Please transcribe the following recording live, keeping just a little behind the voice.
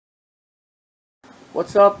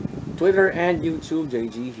What's up, Twitter and YouTube?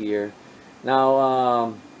 JG here.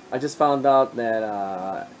 Now, I just found out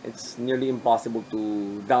that it's nearly impossible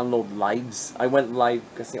to download lives. I went live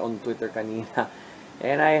kasi on Twitter kanina.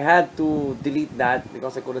 And I had to delete that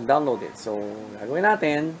because I couldn't download it. So, gagawin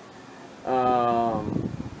natin. Um,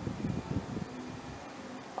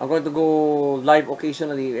 I'm going to go live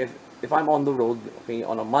occasionally if I'm on the road, okay,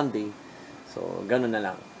 on a Monday. So, ganun na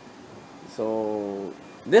lang. So,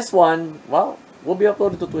 this one, well, will be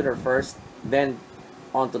uploaded to Twitter first, then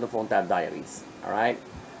onto the Phone Tab Diaries. Alright?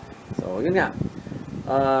 So, yun nga.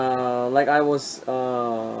 Like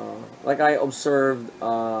I observed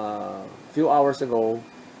a few hours ago,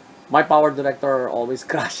 my power director always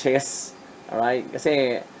crashes. Alright?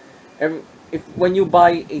 Kasi, when you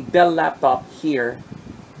buy a Dell laptop here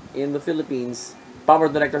in the Philippines, power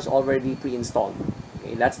director is already pre-installed.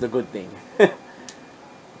 Okay, that's the good thing.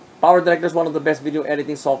 Power Director is one of the best video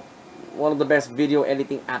editing one of the best video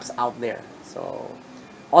editing apps out there. So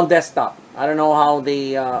on desktop, I don't know how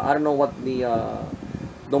they, I don't know what the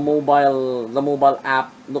mobile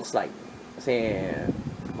app looks like. Kasi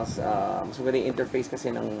mas maganda yung interface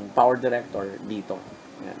kasi ng Power Director dito.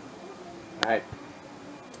 Yan. Alright.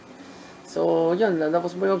 So yun, that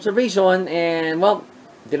was my observation, and well,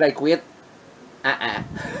 did I quit?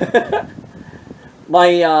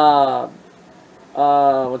 My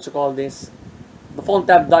what you call this, the Phone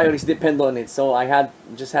Tab Diaries depend on it, so I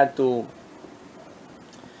just had to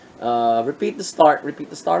repeat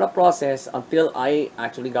the startup process until I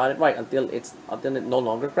actually got it right, until it no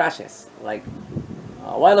longer crashes. Like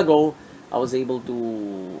a while ago, I was able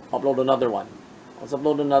to upload another one. Let's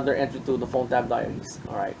upload another entry to the Phone Tab Diaries.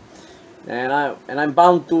 All right, and I'm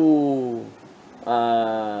bound to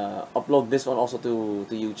upload this one also to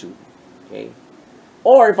YouTube. Okay.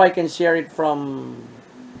 Or if I can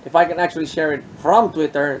actually share it from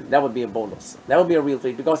Twitter, that would be a bonus. That would be a real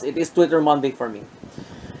treat because it is Twitter Monday for me.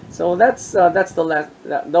 So that's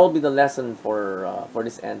that will be the lesson for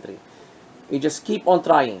this entry. You just keep on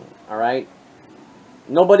trying. All right.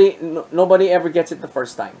 Nobody ever gets it the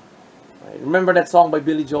first time. Right? Remember that song by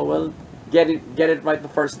Billy Joel? Get it right the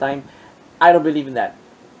first time. I don't believe in that.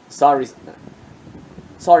 Sorry,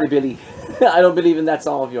 Billy. I don't believe in that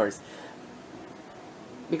song of yours.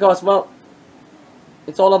 Because, well,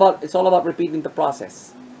 it's all about repeating the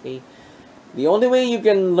process. Okay, the only way you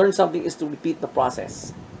can learn something is to repeat the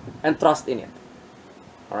process and trust in it.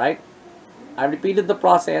 All right, I repeated the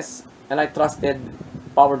process and I trusted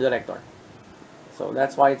Power Director, so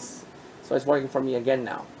that's why it's working for me again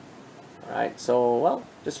now. All right, so well,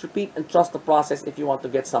 just repeat and trust the process if you want to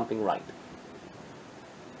get something right.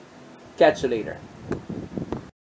 Catch you later.